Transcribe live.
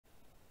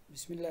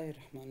بسم الله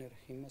الرحمن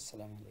الرحیم.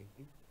 السلام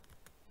علیکم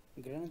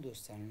ګرانو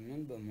دوستانو.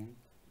 نن به مونږ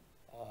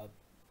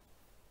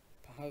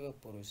په هغه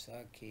پروسه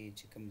کې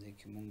چې کوم ځای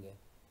کې مونږ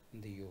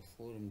د یو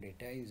فورم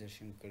ډیټا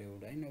انزرشن کړی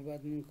وای نو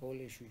بعد مونږ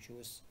کولی شو چې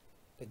اوس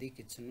په دې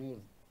کې څه نور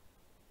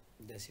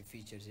داسې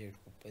فیچرز ایډ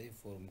کړو په دې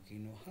فورم کې.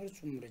 نو هر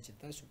څومره چې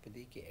تاسو په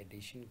دې کې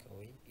اډیشن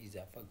کوئ،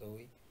 اضافه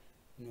کوئ،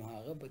 نو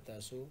هغه به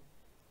تاسو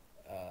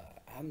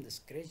هم د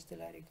سکریچ د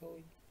لارې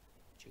کوئ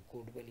چې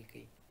کوډ به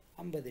لیکئ،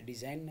 هم به د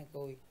ډیزاین نه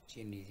کوئ چې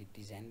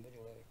ډیزاین به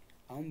جوړوئ،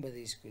 هم به د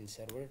اسکیول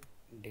سرور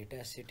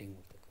ډیټا سیټینګ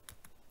ورته کوئ.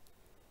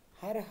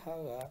 هر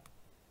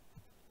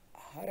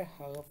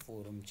هغه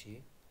فورم چې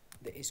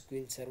د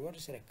اسکیول سرور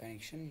سره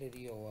کنیکشن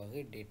لري او هغه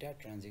ډیټا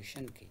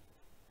ترانزیکشن کوي،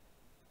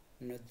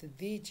 نو د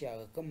دې چې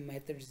هغه کوم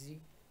میتھډز دي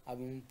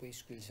هغه موږ په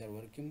اسکیول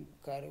سرور کې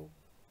کاروو.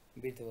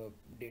 بیرته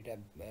ډیټا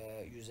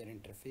یوزر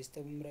انټرفیس ته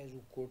هم راځو،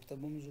 کوډ ته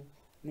هم ځو.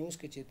 نو اوس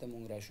که چېرته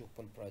موږ راشو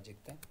خپل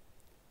پروجیکټ ته،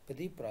 په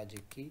دې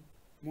پروجیکټ کې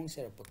مونږ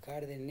سره په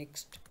کار دی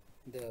نیکسټ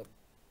د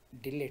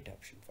ډیلیټ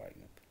آپشن. فار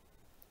ایگزامپل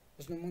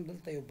اوس نو مونږ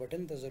دلته یو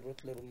بټن ته ضرورت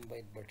لرو، موږ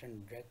باید بټن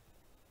ډریګ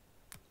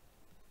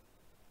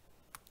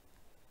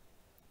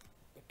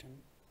بټن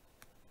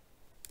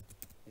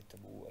ته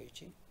به ووایو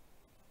چې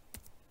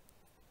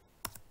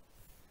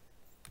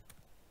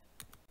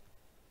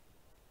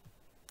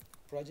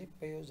پروجیکټ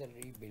په یو ځل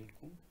ریبیلډ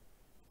کوو.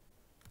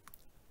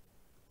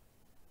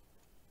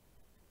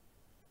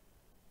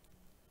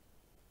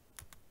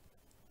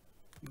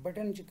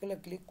 بټن چې کله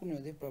کلیک کړو نو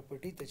دې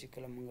پراپرټي ته چې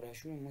کله موږ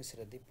راشو موږ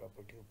سره دې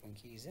پراپرټي اوپن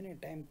کیږي. ځینې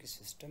ټایم کې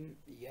سیسټم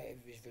یا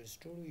ویژوال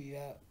سټوډیو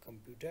یا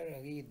کمپیوټر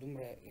هغې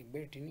دومره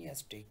بیټ نه یا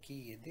سټیک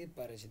کیږي. دې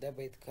لپاره چې دا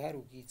باید کار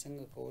وکړي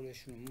څنګه کولی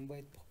شو، موږ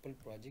باید په خپل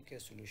پروجیکټ یا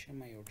سولوشن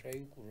باندې یو ټرای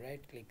وکړو،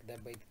 رایټ کلیک دا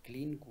باید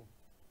کلین کړو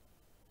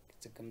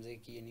څه کوم ځای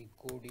کې یعنې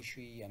کوډ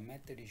ایشو یا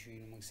میتھډ ایشو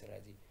نو موږ سره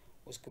راځي.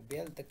 اوس که بیا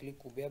هلته کلیک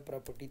کړو بیا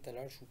پراپرټي ته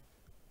لاړ شو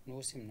نو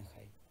اوس هم نه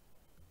ښایي.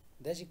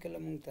 دا چې کله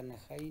موږ ته نه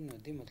ښایي نو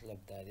دې مطلب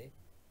دا دی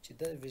چې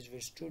دا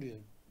ویژوال سټوډیو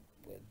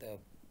د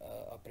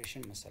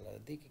اپریشن مسله ده،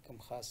 دې کې کوم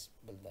خاص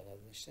بل دغه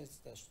نشته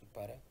ستاسو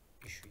لپاره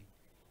ایشو وي.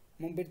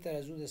 موږ بیرته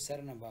راځو د سر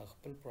نه به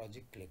خپل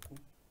پروجیکټ کلیک کړو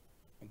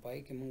نو په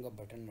هغې کې موږ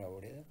بټن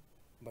راوړی ده،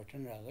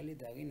 بټن راغلی.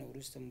 د هغې نه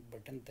وروسته موږ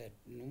بټن ته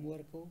نوم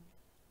ورکوو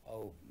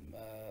او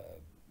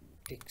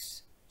ټیکس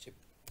چې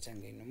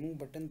څنګه نو موږ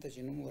بټن ته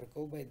چې نوم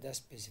ورکوو باید دا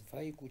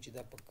سپیسیفای کړو چې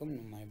دا په کوم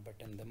نوم باندې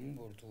بټن ده. موږ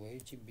به ورته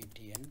ووایو چې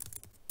BTN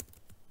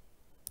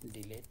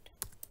ډیلیټ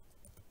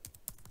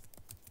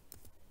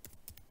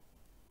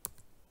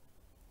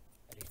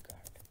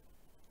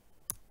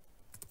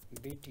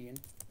BTN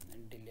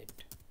ډیلیټ.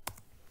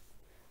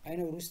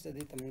 اینو وروسته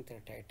دې ته موږ ته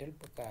ټایټل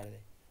په کار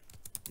دی،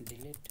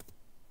 ډیلیټ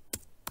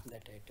دا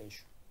ټایټل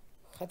شو.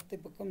 خط دې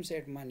په کوم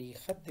سایډ باندې،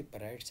 خط دې په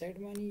رایټ سایډ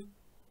باندې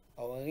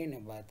او هغې نه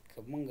بعد که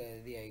موږ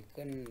دې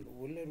آیکن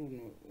ولرو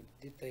نو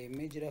دې ته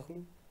ایمیج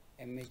راخلو،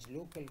 ایمیج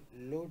لوکل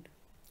لوډ.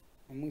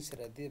 موږ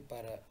سره دې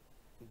لپاره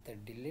د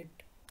ډیلیټ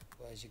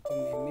چې کوم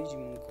ایمیج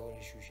موږ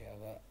کولی شو چې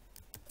هغه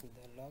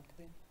دا لاک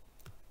دی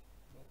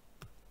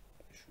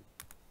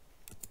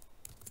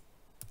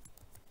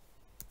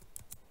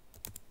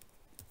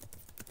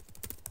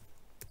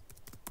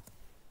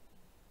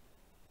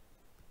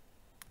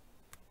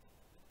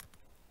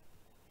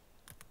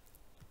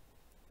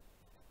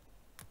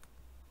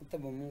ته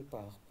به موږ په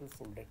خپل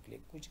فولډر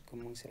کلیک کړو چې کوم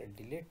موږ سره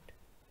ډیلیټ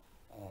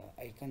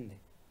آیکن دی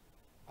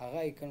هغه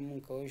آیکن موږ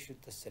کولی شو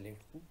ته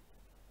سلیکټ کړو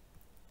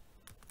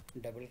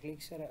ډبل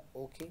کلیک سره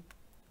اوکې.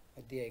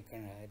 دې آیکن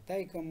راغی، دا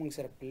آیکن موږ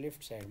سره په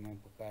لیفټ سایډ باندې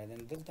په کار دی.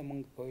 دلته موږ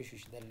کولی شو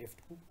چې دا لیفټ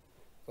کړو،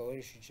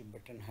 کولی شو چې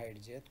بټن هایټ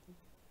زیات کړو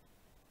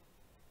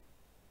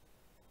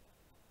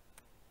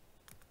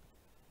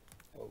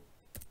او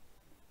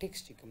ټیکس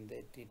چې کوم دی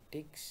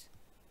ټیکس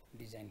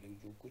ډیزاین لږ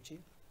جوړ کړو چې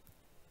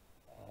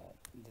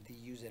د دې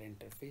یوزر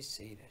انټرفیس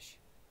صحیح راشي.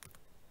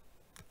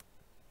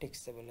 ټیکس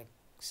ته به لږ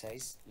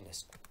سایز لس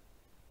کړو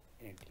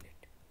ډیلیټ.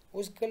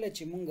 اوس کله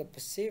چې موږ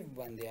په سیف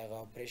باندې هغه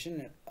اپریشن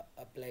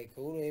اپلای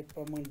کوو په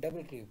موږ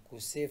ډبل کلیک کړو،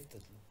 سیف ته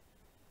تلو.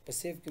 په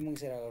سیف کې موږ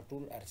سره هغه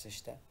ټول هر څه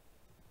شته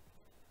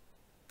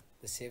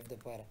د سیف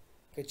دپاره.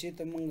 که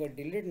چېرته موږ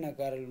ډیلیټ نه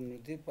کارلو نو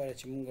دې لپاره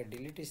چې موږ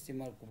ډیلیټ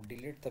استعمال کړو،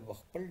 ډیلیټ ته به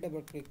خپل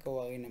ډبل کلیک کوو،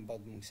 هغې نه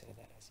بعد موږ سره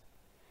دا راځي.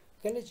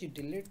 کله چې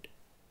ډیلیټ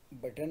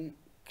بټن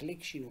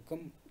کلیک شي نو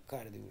کوم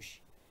کار دی وشي.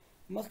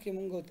 مخکې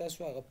موږ او تاسو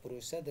هغه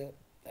پروسه د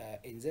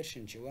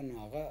انزرشن چې وه نو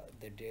هغه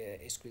د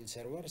اسکیول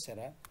سرور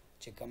سره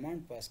چې کمانډ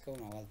پاس کوو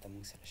نو هغه هلته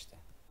موږ سره شته.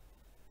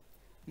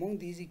 موږ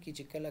دې ځای کې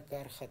چې کله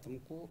کار ختم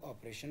کړو،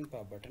 اپریشن په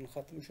بټن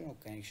ختم شو نو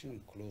کنیکشن هم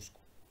کلوز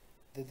کړو.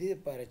 د دې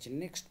لپاره چې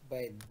نیکسټ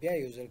باید بیا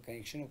یو ځل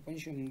کنیکشن اوپن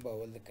شي، موږ به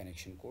اول د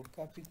کنیکشن کوډ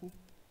کاپي کړو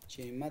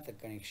چې ما ته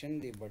کنیکشن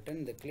د بټن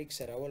د کلیک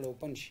سره اول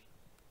اوپن شي.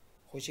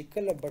 خو چې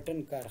کله بټن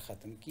کار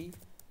ختم کړي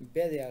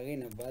بیا د هغې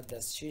نه بعد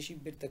داسې شی شي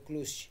بیرته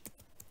کلوز شي.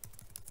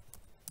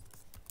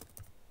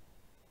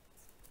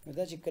 نو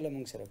دا چې کله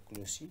موږ سره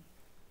کلوز شي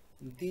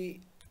دې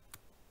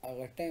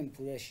هغه ټایم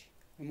پوره شي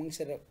نو موږ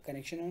سره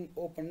کنیکشن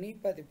اوپن نه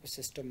پاتې، په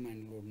سیسټم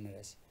باندې لوډ نه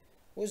راسي.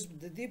 اوس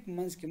د دې په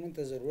منځ کې موږ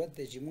ته ضرورت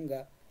دی چې موږ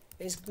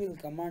SQL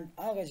کمانډ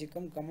هغه چې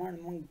کوم کمانډ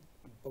موږ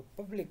په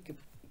پبلک کې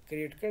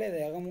کریټ کړی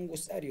دی هغه مونږ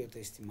اوس هر یو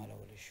ته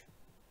استعمالولی شو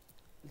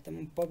دلته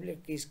مونږ پبلک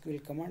کې SQL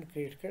کمانډ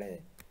کریټ کړی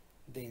دی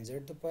د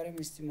انسرټ دپاره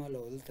مې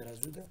استعمالوو دلته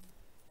راځو د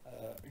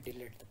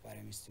ډیلیټ دپاره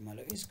مې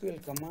استعمالوو SQL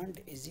کمانډ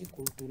از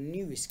equal to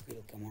new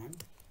SQL کمانډ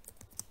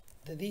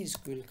د دې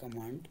SQL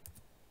کمانډ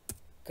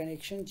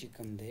کنیکشن چې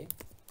کوم دی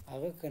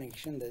هغه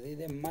کنیکشن د دې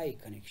د مای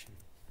کنیکشن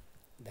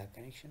دا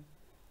کنیکشن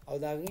او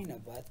د هغې نه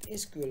بعد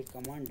SQL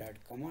command dot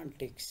command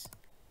text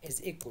is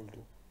equal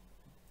to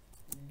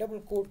ډبل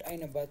کوټ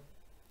اینه بعد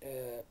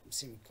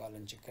سیمی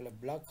کالن چې کله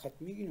بلاک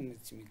ختمیږي نو موږ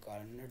سیمی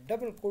کالن نو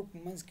ډبل کوټ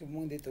منځ کې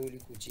موږ دې ته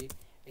ولیکو چې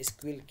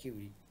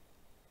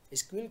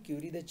SQL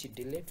query دا چې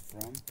delete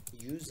from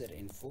user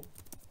info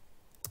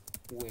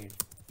where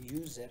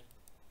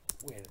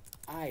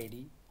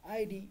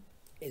id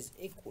is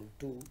equal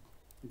to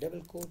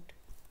double quote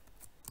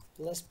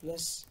plus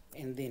plus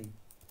and then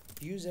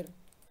user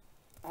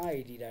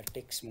id دا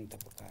ټیکس مونږ ته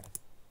پکار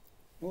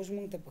نو اوس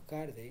مونږ ته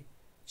پکار دی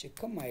چې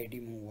کوم id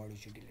مونږ غواړو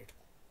چې ډیلیټ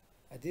کړو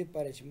ا دې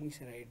لپاره چې مونږ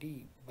سره id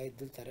باید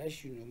دلته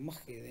راشي نو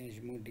مخکې دی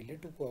چې مونږ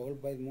ډیلیټ وکړو اول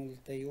باید مونږ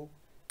دلته یو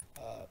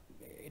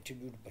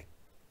اټریبیوټ بل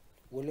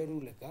ولرو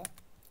لکه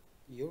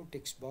یو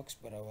ټیکس باکس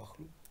به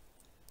راواخلو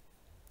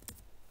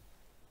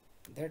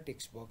دا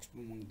ټیکس باکس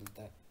به مونږ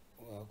دلته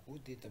واکو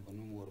دې ته به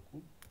نوم ورکو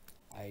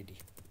id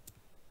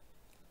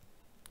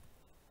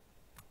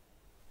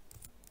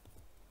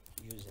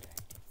user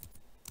id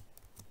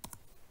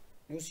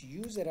نو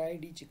user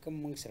id چې کوم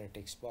موږ سره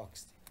ټیکس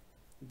باکس دی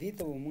دې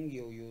ته به موږ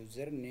یو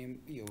یوزر نیم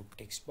یو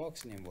ټیکس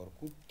باکس نیم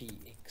ورکو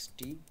txt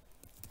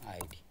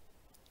id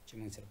چې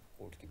موږ سره په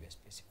کوډ کې به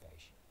سپیسیفای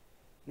شي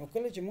نو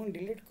کله چې موږ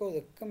ډیلیټ کوو د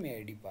کومې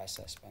id په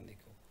اساس باندې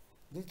کوو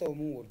دلته به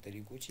موږ ورته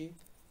لیکو چې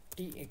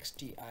txt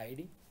id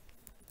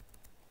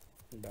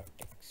ډاټ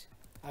ټیکس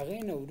هغې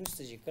نه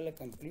وروسته چې کله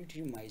کمپلیټ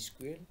شي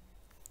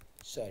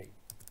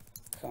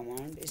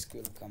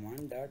SQL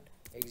command dot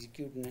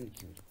execute none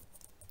query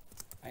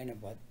اینه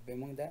بعد به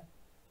موږ دا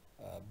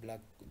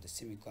بلاک د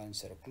سیمی کالن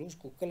سره کلوز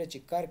کو کله چې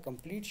کار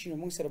کمپلیټ شي نو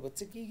موږ سره به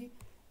څه کیږي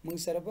موږ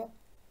سره به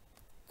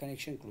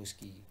کنیکشن کلوز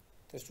کیږي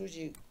تر څو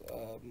چې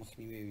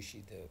مخنیوي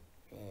وشي د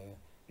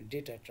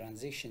ډیټا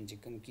ټرانزیکشن چې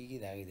کوم کیږي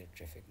د هغې د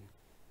ټریفیک نه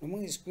نو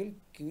موږ SQL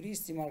query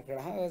استعمال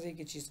کړه هغه ځای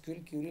کې چې SQL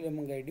query له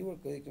موږ id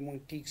ورکړو کې موږ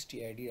txt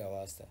id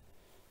راواسته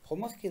خو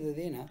مخکې د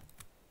دې نه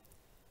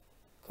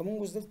که موږ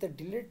اوس دلته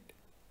ډیلیټ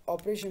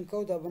اپریشن کو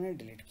دا باندې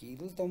ډیلیټ کی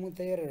دلته مو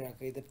تیار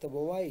راکې درته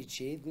بوای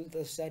چې دلته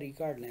ساري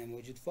ریکارډ نه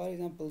موجود فار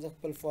ایگزامپل ز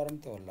خپل فارم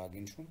ته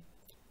لاګین شوم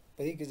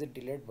په دې کې زه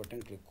ډیلیټ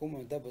بٹن کلیک کوم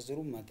دا به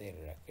ضرور ما تیار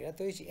راکې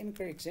راته چې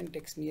انکریکټ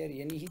سینټیکس نیر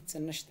یعنی هیڅ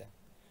نشته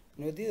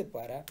نو دې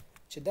لپاره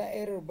چې دا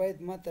ایرر باید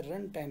ما ته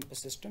رن ټایم په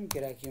سیستم کې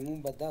راکې مو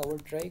به دا ول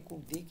ټرای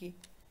کو دی کی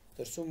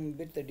تر څو مو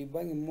بیرته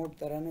ډیباګینګ موډ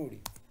ته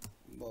رانوړي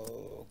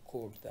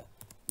کوډ ته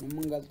نو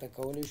موږ هلته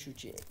کولی شو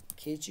چې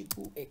کیچی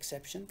کو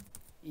ایکسپشن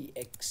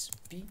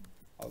exp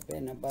او بیا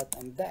نه بعد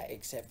همدا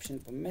ایکسپشن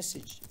په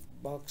میسج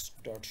باکس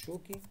ډاټ شو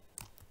کې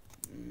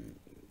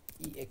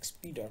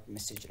exp ډاټ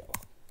میسج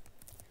راوړو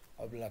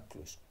او بلاک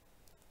کلوز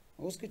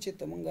اوس که چې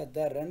ته موږ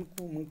دا رن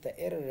کو موږ ته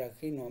ایرر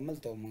راکړي نو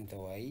عملته موږ ته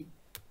وایي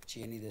چې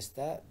یعنی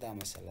دستا دا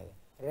مسله ده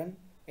رن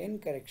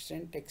incorrect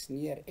syntax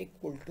near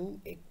equal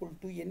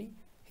to یعنی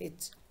هیڅ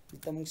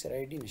دلته موږ سره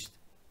id نشته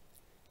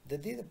د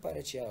دې لپاره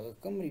چې هغه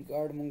کوم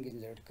ریکارډ موږ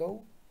انسرټ کوو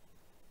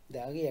د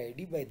هغې id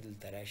باید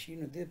دلته راشي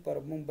نو دې لپاره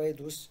موږ باید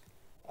اوس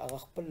هغه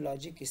خپل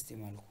لاجیک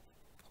استعمال کو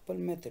خپل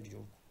میتھډ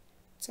جوړ کو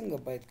څنګه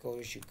باید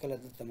کولی شي کله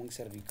دلته موږ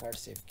سره ریکارډ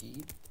سیف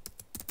کیږي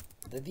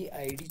د دې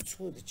id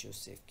څو د چې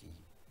سیف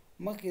کیږي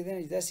مخکې د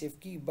نه دا سیف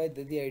کیږي باید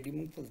د دې id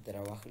موږ دلته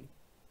راواخلي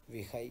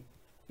ویښایي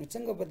نو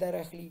څنګه به دا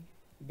راخلي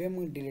بیا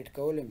موږ ډیلیټ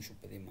کولی هم شو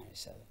په دې باندې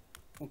ساده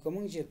نو که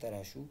موږ چېرته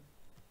راشو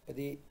په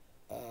دې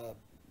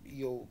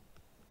یو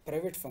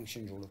پرایویټ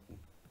فنکشن جوړ کړو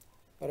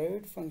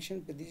پرایویټ فنکشن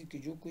په دې کې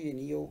جوړ کړو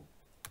یعنی یو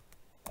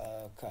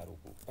کار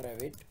وکړو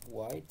پرایویټ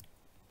void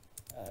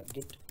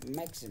get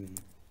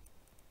maximum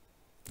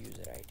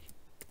user id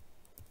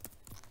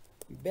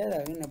بیا د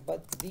هغې نه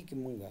بعد دې کې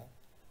موږ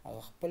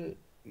هغه خپل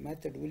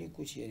میتھډ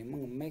ولیکو چې یعنې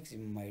موږ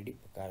میکسیمم id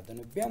پکار ده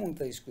نو بیا موږ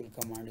ته SQL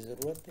کمانډ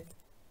ضرورت دی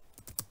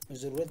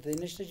ضرورت دی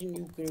نشته چې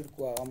نیو کریټ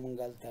کو هغه موږ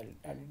هلته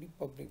الریډي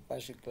پبلک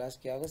پارشل کلاس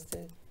کې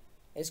اخیستی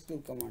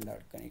SQL command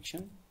dot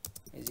connection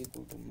is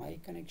equal to my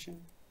connection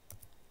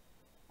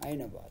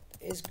اینه بعد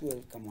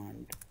SQL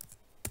command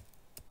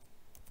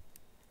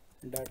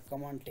dot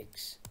command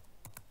text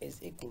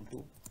is equal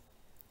to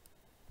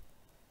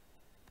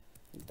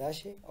دا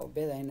شی او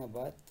بیا د اینه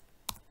بعد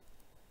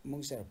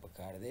موږ سره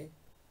پکار دی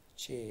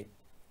چې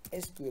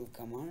SQL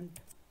command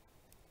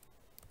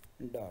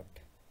dot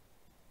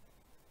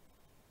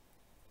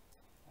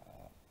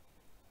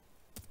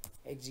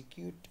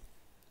execute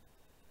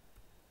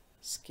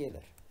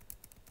scalar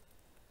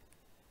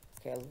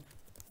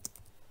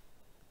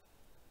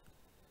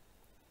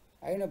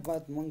اینه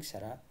بعد موږ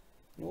سره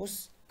نو اوس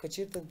که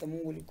چېرته ته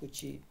موږ ولیکو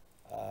چې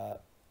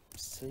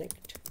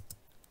select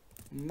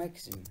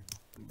maximum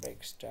break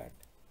start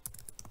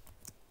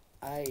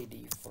id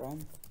from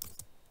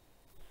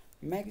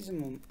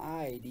maximum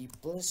id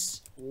plus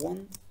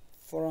 1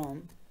 from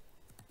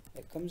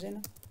it comes in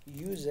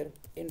user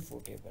info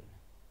table.